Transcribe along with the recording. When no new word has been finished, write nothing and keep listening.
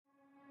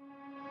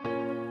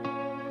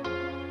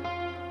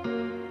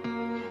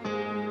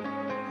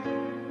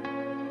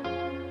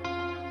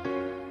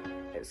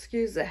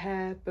Excuse the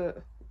hair,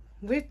 but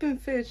we've been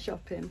food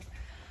shopping.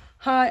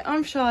 Hi,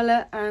 I'm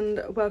Charlotte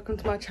and welcome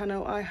to my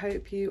channel. I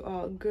hope you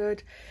are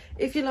good.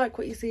 If you like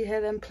what you see here,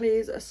 then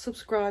please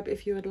subscribe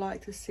if you would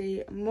like to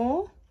see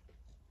more.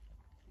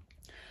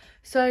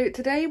 So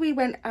today we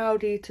went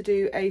Aldi to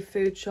do a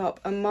food shop,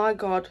 and my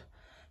god,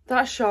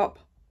 that shop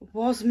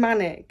was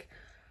manic.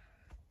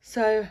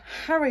 So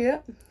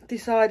Harriet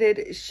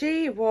decided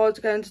she was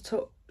going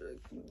to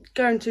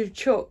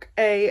chuck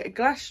a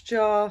glass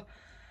jar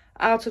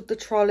out of the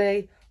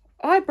trolley.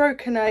 I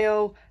broke a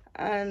nail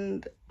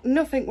and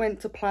nothing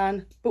went to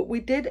plan, but we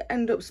did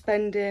end up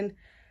spending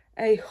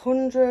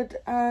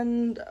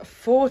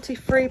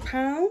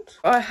 £143.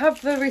 I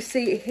have the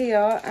receipt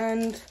here,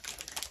 and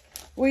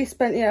we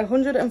spent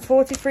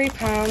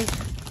 £143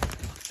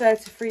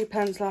 33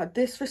 pence. Like,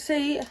 this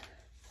receipt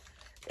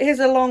is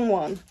a long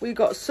one. We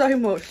got so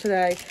much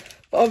today,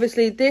 but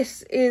obviously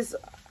this is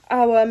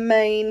our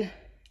main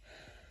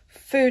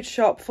food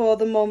shop for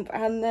the month,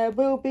 and there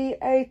will be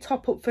a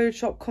top-up food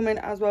shop coming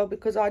as well,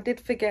 because I did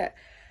forget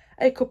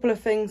a couple of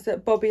things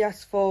that Bobby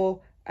asked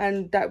for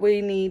and that we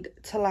need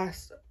to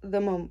last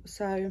the month.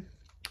 So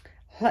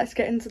let's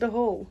get into the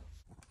haul.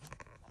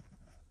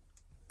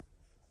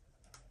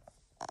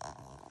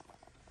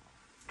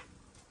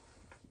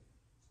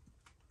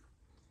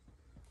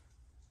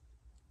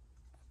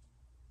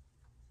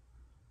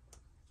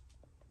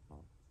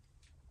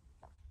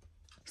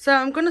 So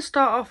I'm going to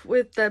start off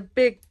with the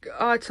big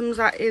items.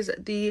 That is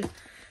the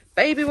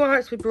baby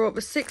wipes. We brought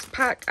the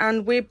 6-pack,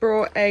 and we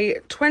brought a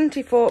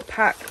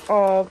 24-pack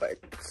of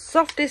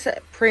softest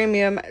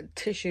premium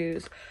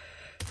tissues.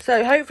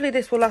 So hopefully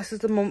this will last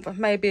us a month,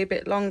 maybe a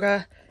bit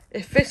longer.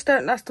 If this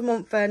don't last a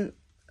month, then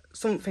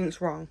something's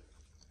wrong.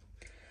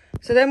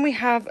 So then we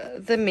have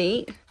the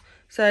meat.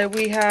 So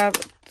we have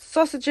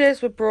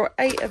sausages. We brought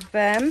 8 of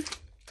them.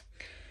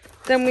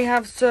 Then we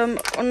have some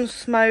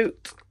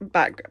unsmoked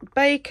back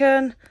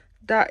bacon.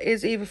 That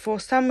is either for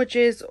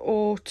sandwiches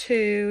or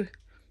to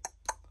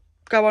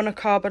go on a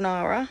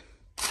carbonara.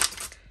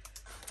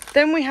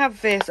 Then we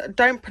have this.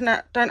 Don't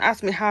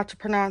ask me how to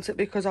pronounce it,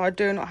 because I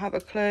do not have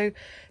a clue.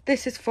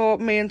 This is for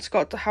me and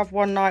Scott to have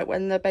one night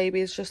when the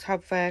babies just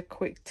have their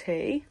quick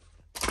tea.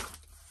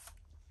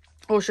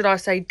 Or should I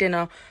say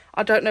dinner?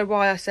 I don't know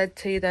why I said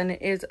tea then.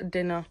 It is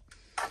dinner.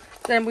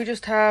 Then we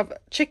just have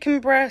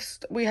chicken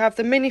breast, we have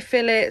the mini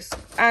fillets,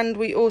 and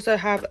we also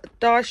have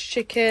diced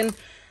chicken.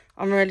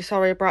 I'm really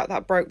sorry about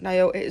that broke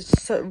nail.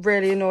 It's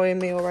really annoying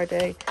me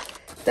already.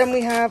 Then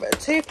we have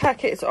 2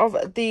 packets of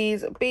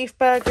these beef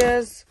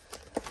burgers,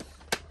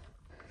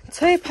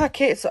 2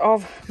 packets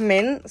of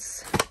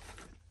mince.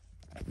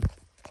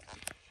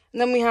 And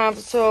then we have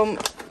some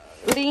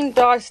lean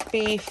diced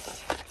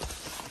beef.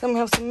 Then we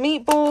have some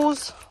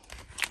meatballs.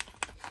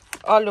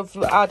 I love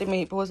Aldi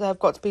meatballs. They've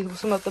got to be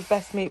some of the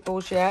best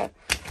meatballs yet.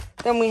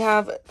 Then we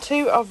have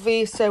 2 of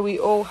these, so we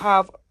all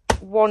have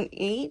 1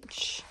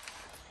 each.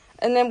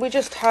 And then we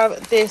just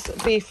have this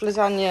beef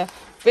lasagna.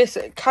 This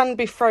can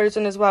be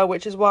frozen as well,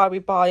 which is why we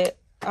buy it,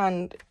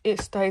 and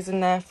it stays in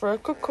there for a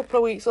good couple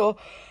of weeks, or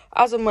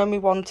as and when we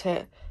want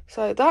it.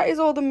 So that is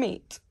all the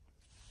meat.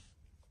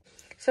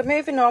 So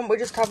moving on, we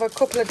just have a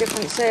couple of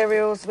different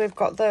cereals. We've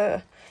got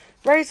the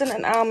raisin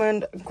and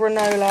almond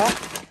granola.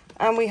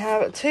 And we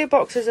have 2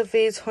 boxes of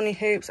these honey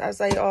hoops, as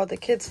they are the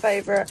kids'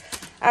 favourite.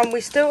 And we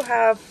still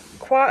have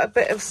quite a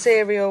bit of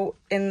cereal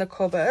in the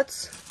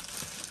cupboards.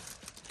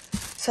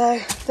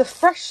 So the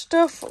fresh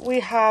stuff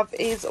we have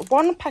is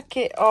 1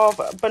 packet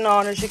of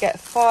bananas. You get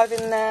 5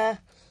 in there.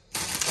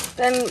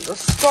 Then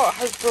Scott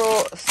has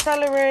brought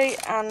celery,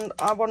 and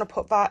I want to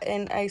put that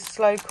in a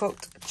slow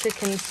cooked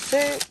chicken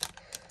soup.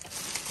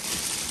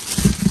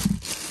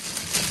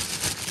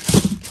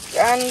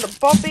 And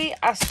Bobby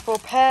asked for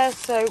pears,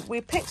 so we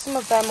picked some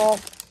of them up.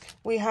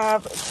 We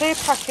have 2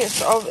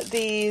 packets of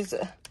these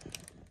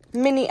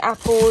mini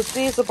apples.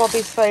 These are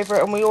Bobby's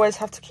favourite, and we always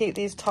have to keep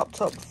these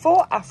topped up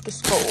for after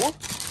school.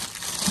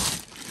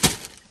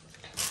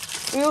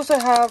 We also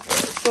have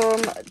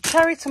some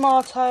cherry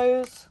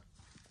tomatoes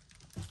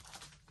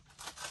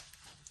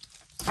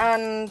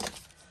and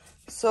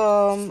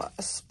some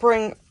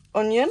spring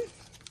onion.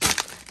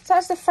 So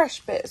that's the fresh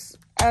bits.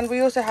 And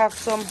we also have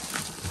some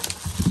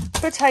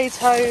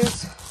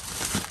potatoes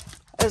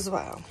as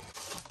well.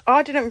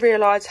 I didn't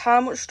realise how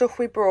much stuff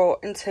we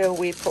brought until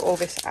we put all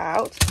this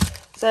out.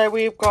 So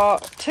we've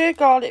got 2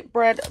 garlic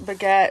bread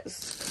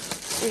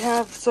baguettes. We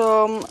have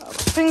some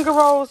finger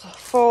rolls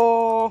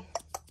for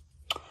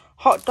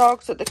hot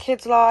dogs that the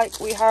kids like.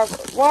 We have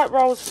white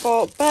rolls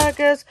for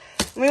burgers.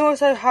 And we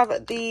also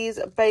have these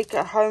bake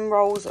at home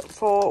rolls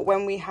for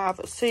when we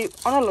have soup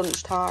on a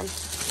lunchtime.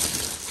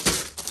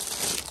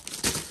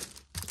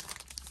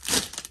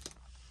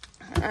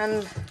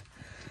 And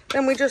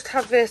then we just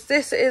have this.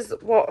 This is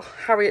what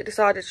Harriet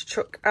decided to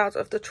chuck out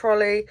of the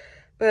trolley,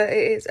 but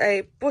it is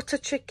a butter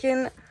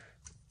chicken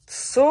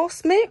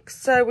sauce mix.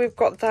 So we've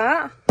got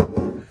that.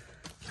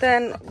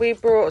 Then we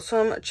brought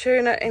some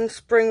tuna in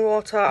spring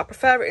water. I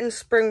prefer it in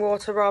spring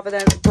water rather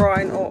than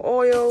brine or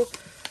oil.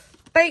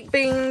 baked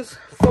beans,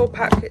 4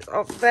 packets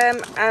of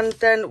them, and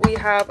then we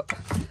have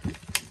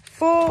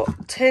 4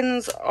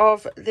 tins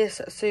of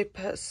this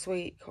super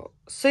sweet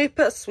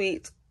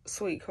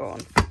sweet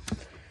corn.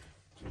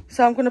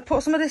 So I'm going to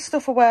put some of this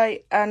stuff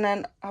away and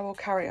then I will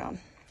carry on.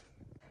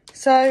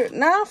 So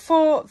now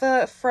for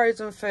the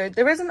frozen food.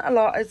 There isn't a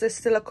lot as there's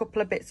still a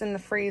couple of bits in the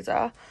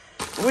freezer.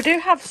 We do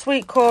have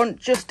sweet corn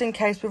just in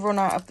case we run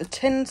out of the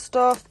tin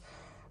stuff.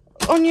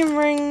 Onion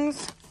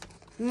rings.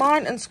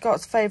 Mine and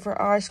Scott's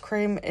favourite ice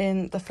cream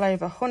in the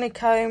flavour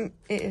honeycomb.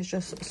 It is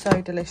just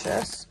so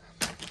delicious.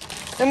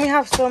 Then we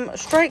have some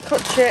straight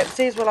cut chips.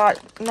 These were like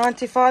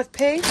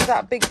 95p for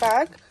that big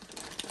bag.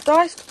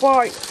 Diced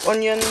white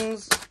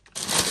onions.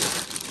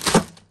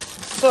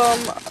 Some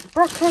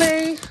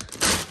broccoli.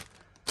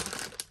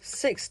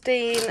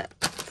 16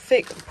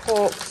 thick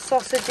pork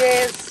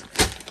sausages.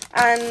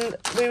 And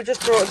we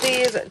just brought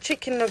these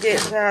chicken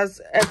nuggets, as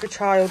every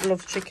child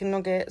loves chicken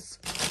nuggets.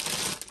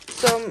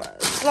 Some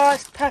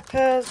sliced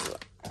peppers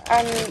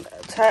and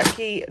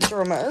turkey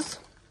drummers.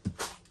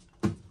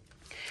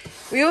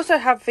 We also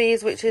have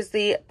these, which is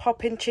the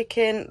popping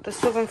chicken, the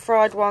southern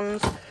fried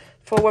ones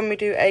for when we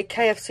do a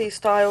KFC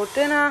style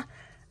dinner.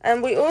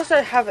 And we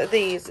also have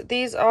these.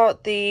 These are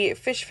the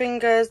fish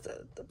fingers.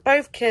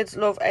 Both kids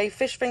love a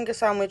fish finger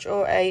sandwich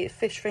or a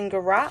fish finger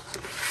wrap,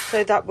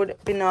 so that would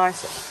be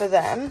nice for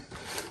them.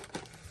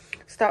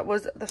 So that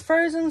was the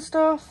frozen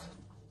stuff.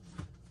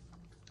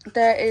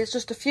 There is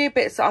just a few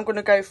bits that I'm going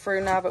to go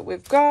through now that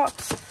we've got.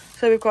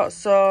 So we've got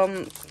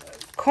some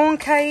corn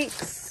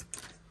cakes,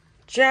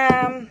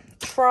 jam,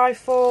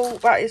 trifle.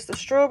 That is the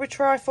strawberry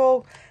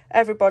trifle.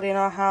 Everybody in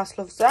our house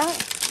loves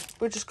that.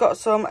 We've just got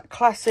some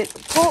classic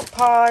pork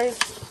pies,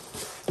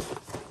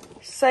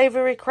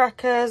 savoury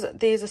crackers.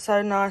 These are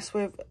so nice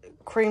with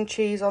cream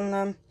cheese on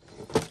them,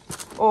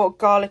 or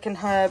garlic and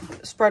herb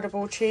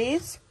spreadable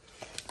cheese.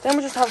 Then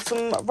we just have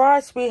some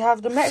rice. We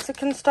have the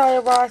Mexican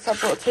style rice. I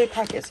bought 2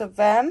 packets of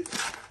them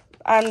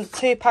and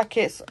 2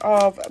 packets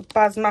of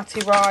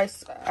basmati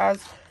rice,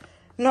 as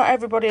not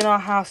everybody in our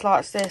house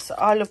likes this.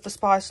 I love the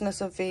spiciness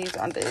of these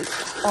and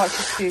it's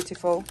just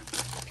beautiful.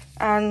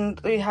 And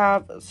we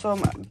have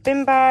some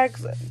bin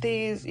bags.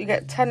 These, you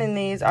get 10 in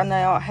these and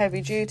they are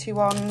heavy duty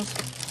ones.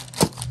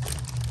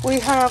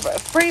 We have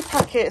 3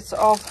 packets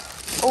of,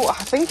 I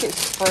think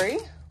it's 3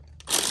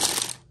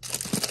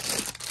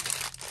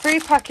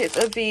 packets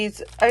of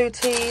these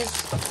OTs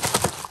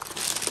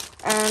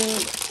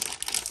and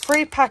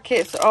 3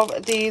 packets of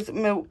these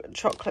milk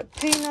chocolate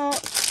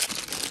peanuts.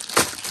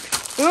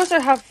 We also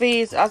have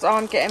these as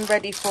I'm getting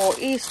ready for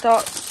Easter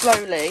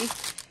slowly.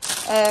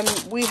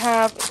 We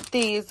have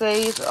these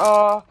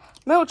are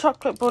milk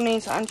chocolate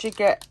bunnies and you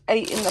get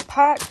 8 in the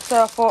pack.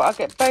 So I thought I'd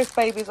get both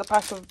babies a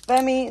pack of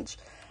them each.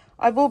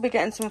 I will be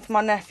getting some for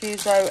my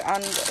nephews though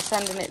and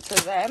sending it to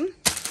them.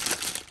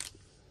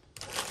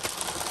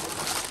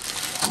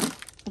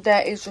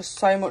 There is just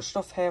so much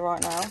stuff here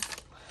right now.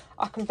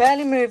 I can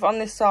barely move on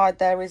this side,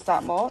 there is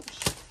that much.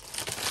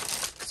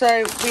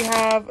 So we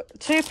have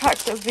 2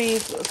 packs of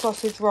these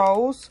sausage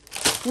rolls.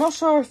 I'm not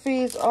sure if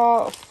these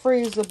are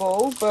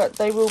freezable, but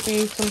they will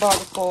be eaten by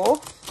the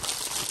 4th.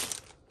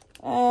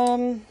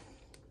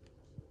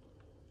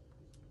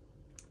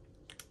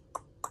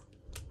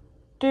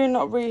 Do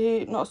not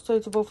reheat, not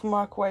suitable for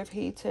microwave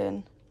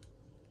heating.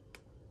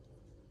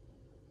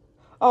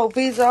 Oh,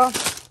 these are,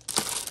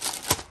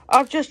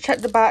 I've just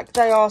checked the back,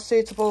 they are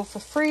suitable for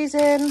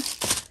freezing.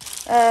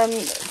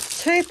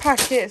 2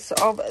 packets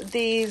of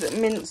these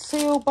mint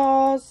seal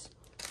bars.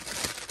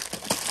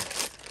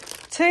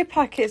 2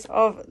 packets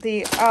of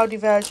the Aldi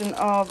version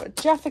of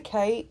Jaffa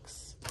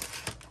cakes.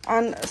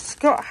 And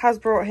Scott has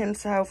brought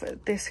himself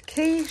this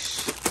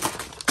quiche.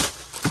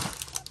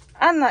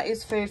 And that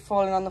is food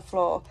falling on the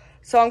floor.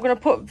 So I'm going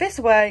to put this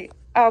away.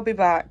 I'll be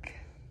back.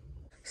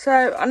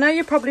 So I know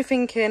you're probably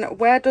thinking,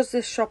 where does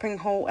this shopping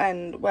haul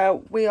end?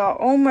 Well, we are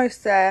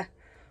almost there,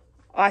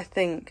 I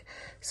think.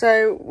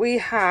 So we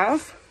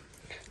have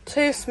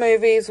 2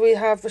 smoothies. We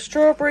have the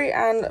strawberry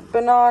and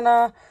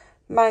banana,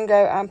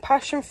 mango and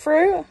passion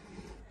fruit.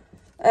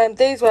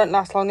 These won't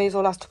last long. These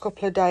will last a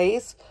couple of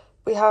days.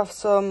 We have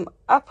some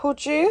apple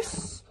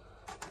juice,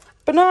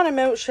 banana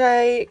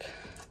milkshake,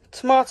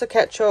 tomato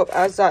ketchup,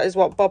 as that is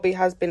what Bobby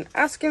has been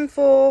asking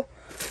for.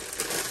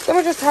 Then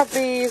we just have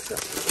these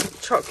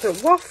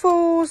chocolate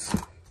waffles,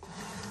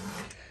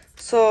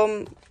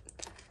 some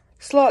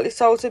slightly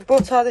salted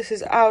butter. This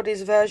is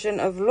Aldi's version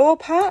of Law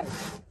Pack.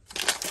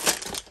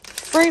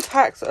 3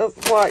 packs of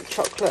white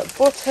chocolate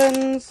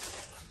buttons.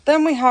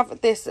 Then we have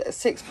this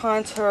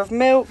 6-pinter of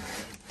milk.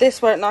 This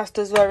won't last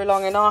us very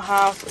long in our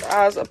house,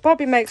 as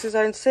Bobby makes his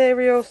own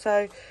cereal,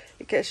 so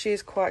it gets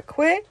used quite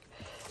quick.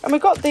 And we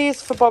got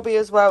these for Bobby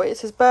as well.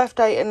 It's his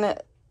birthday in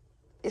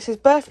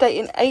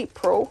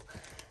April,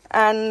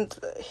 and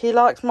he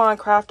likes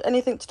Minecraft.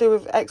 Anything to do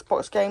with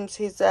Xbox games,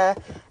 he's there.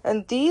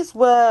 And these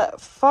were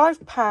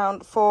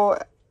 £5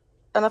 for,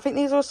 and I think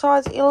these are a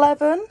size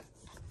 11.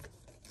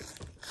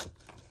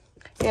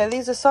 Yeah,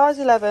 these are size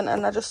 11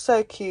 and they're just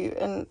so cute,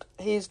 and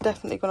he's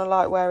definitely going to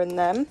like wearing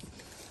them.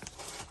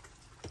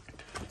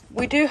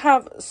 We do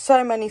have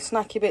so many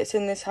snacky bits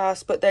in this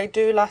house, but they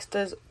do last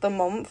us the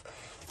month.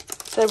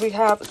 So we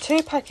have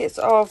 2 packets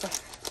of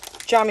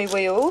jammy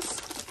wheels.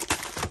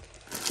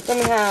 Then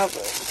we have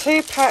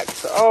 2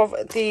 packs of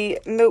the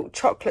milk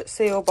chocolate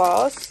seal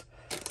bars.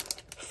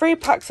 3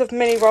 packs of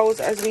mini rolls,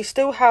 as we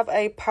still have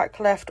a pack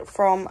left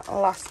from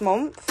last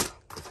month.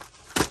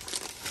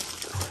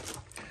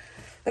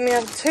 Then we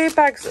have 2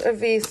 bags of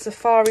these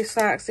safari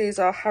snacks. These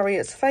are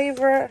Harriet's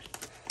favourite.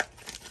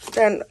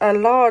 Then a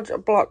large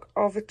block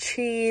of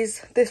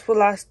cheese. This will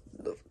last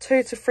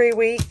 2 to 3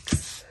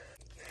 weeks.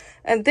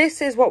 And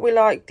this is what we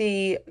like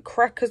the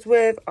crackers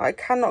with. I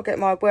cannot get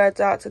my words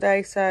out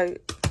today, so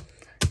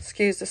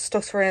excuse the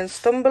stuttering and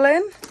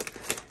stumbling.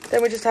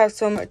 Then we just have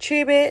some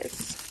chew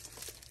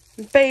bits,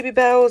 baby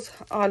bells.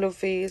 I love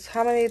these.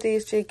 How many of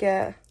these do you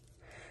get?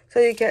 So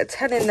you get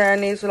 10 in there,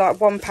 and these are like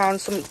 £1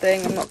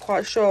 something. I'm not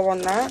quite sure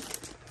on that.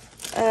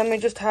 And then we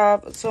just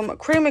have some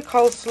creamy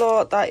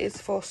coleslaw. That is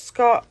for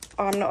Scott.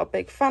 I'm not a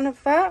big fan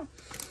of that.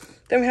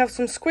 Then we have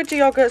some squidgy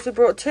yogurts. We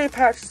brought 2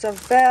 pouches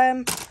of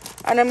them.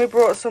 And then we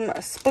brought some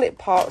split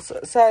pots.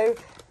 So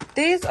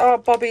these are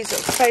Bobby's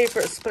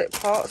favourite split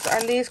pots.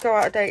 And these go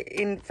out of date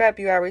in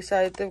February.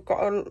 So they've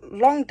got a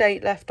long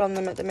date left on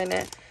them at the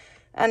minute.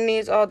 And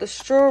these are the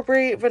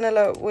strawberry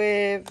vanilla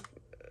with...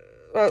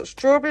 Well,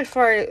 strawberry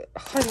flavour, I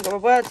haven't got my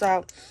words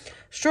out.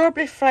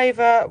 Strawberry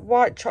flavour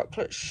white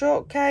chocolate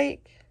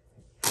shortcake.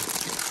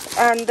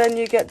 And then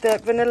you get the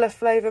vanilla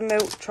flavour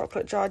milk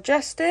chocolate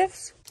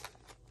digestives.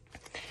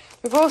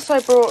 We've also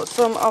brought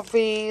some of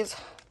these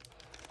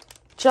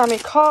jammy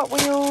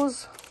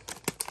cartwheels.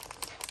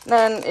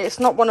 Then it's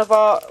not one of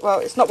our, well,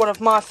 it's not one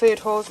of my food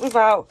hauls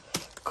without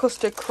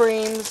custard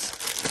creams.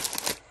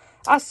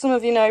 As some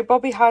of you know,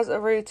 Bobby has a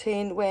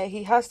routine where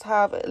he has to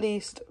have at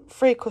least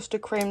 3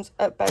 custard creams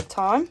at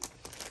bedtime.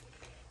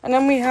 And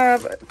then we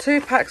have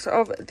 2 packs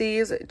of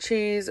these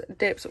cheese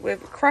dips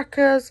with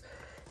crackers,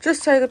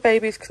 just so the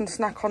babies can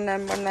snack on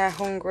them when they're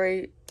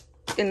hungry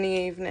in the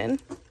evening.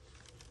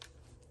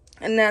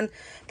 And then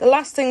the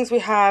last things we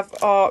have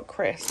are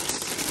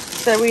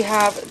crisps. So we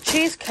have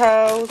cheese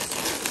curls,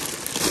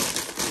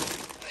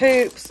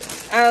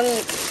 hoops, and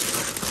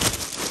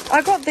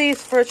I got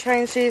these for a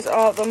change. These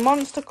are the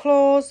Monster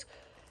Claws.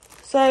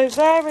 So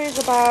there is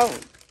about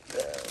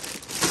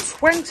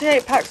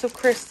 28 packs of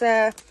crisps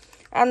there.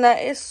 And there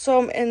is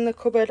some in the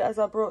cupboard, as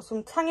I brought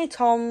some Tangy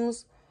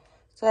Toms.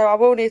 So I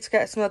will need to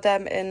get some of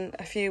them in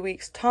a few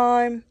weeks'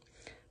 time.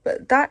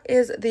 But that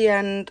is the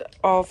end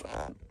of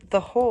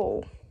the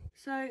haul.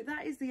 So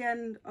that is the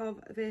end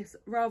of this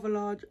rather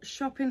large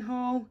shopping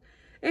haul.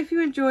 If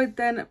you enjoyed,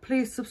 then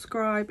please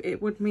subscribe.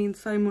 It would mean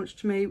so much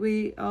to me.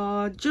 We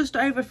are just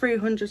over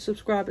 300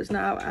 subscribers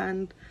now,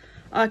 and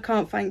I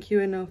can't thank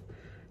you enough.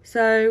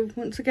 So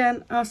once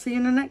again, I'll see you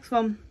in the next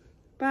one.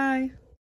 Bye.